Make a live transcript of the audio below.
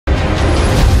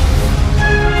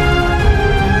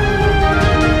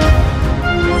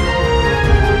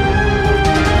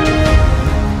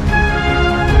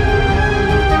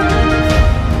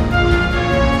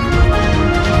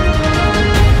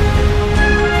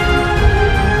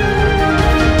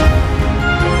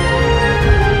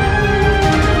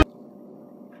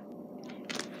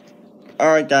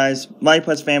Alright guys,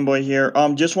 MightyPutz Fanboy here.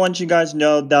 Just want you guys to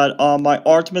know that my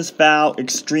Artemis Fowl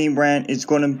Extreme Rant is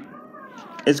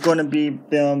gonna be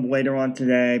filmed later on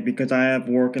today because I have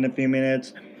work in a few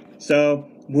minutes. So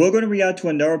we're gonna react to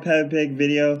another Peppa Pig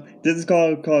video. This is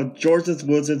called George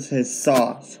loses his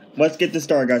sauce. Let's get this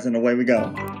started, guys, and away we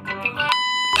go. Peppa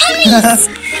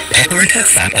and her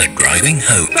fam are driving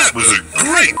home. That was a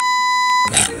great.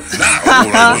 Now all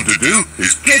I want to do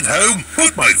is get home,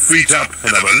 put my feet up,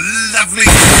 and have a lovely.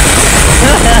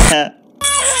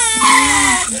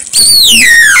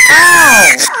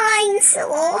 I'm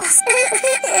sauce.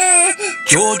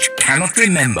 George cannot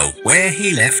remember where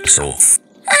he left sauce.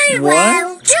 Oh What?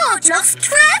 well, George lost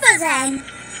Trevor then.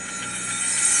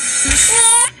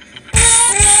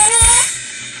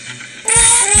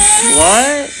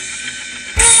 What?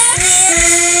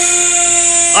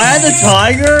 I had the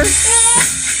tiger?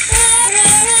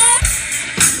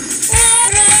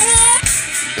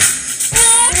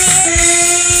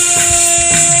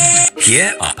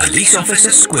 Here are Police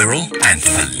Officer Squirrel and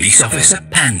Police Officer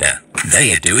Panda.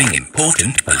 They are doing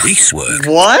important police work.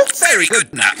 What? Very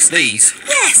good nuts, these.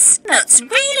 Yes, nuts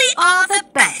really are the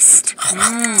best.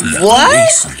 The What?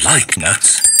 police like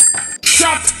nuts.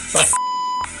 Shut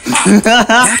the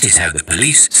That is how the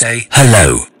police say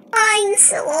hello. I'm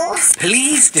sauce.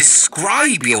 Please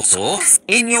describe your sauce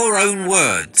in your own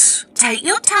words. Take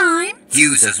your time.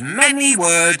 Use as many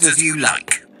words as you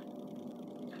like.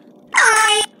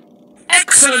 I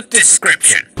Excellent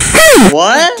description.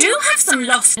 What? do have some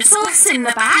lost sauce in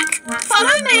the back.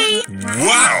 Follow me.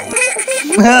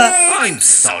 wow. I'm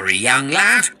sorry, young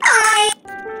lad.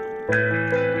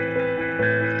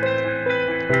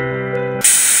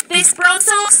 This brown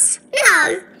sauce?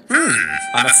 No.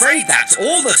 I'm afraid that's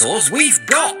all the sauce we've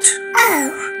got.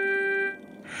 Oh.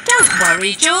 Don't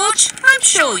worry, George. I'm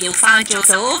sure you'll find your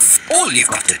sauce. All you've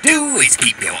got to do is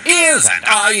keep your ears and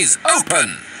eyes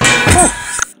open.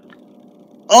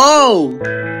 Oh!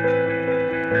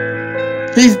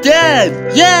 He's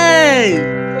dead! Yay!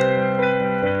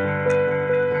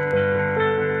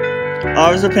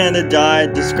 Officer Panda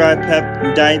died. Describe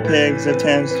Daddy Pig's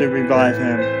attempts to revive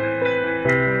him.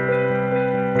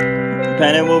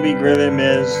 Panda will be greatly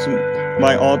missed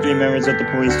by all three members of the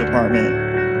police department.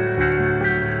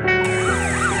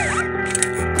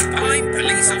 I'm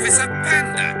Police Officer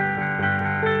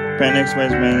Panda. Panda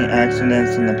explains many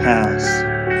accidents in the past.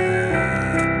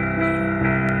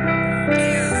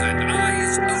 Ears and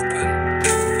eyes open.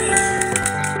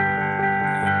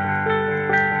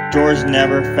 George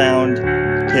never found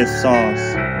his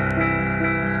sauce.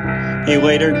 He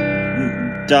later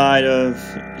died of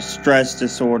stress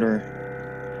disorder.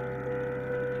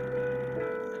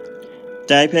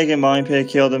 Daddy Pig and Mommy Pig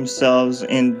killed themselves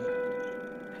in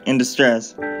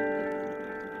distress.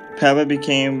 Peppa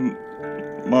became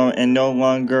and no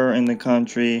longer in the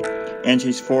country, and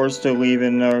she's forced to leave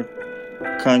in her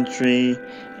country,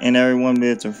 and everyone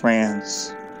moved to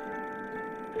France.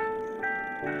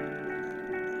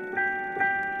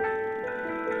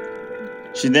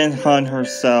 She then hung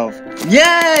herself.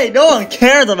 Yay! No one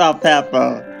cares about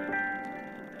Peppa!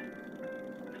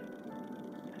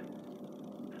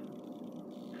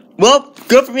 Well,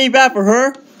 good for me, bad for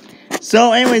her.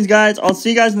 So anyways guys, I'll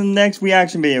see you guys in the next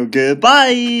reaction video.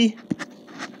 Goodbye!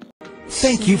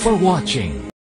 Thank you for watching.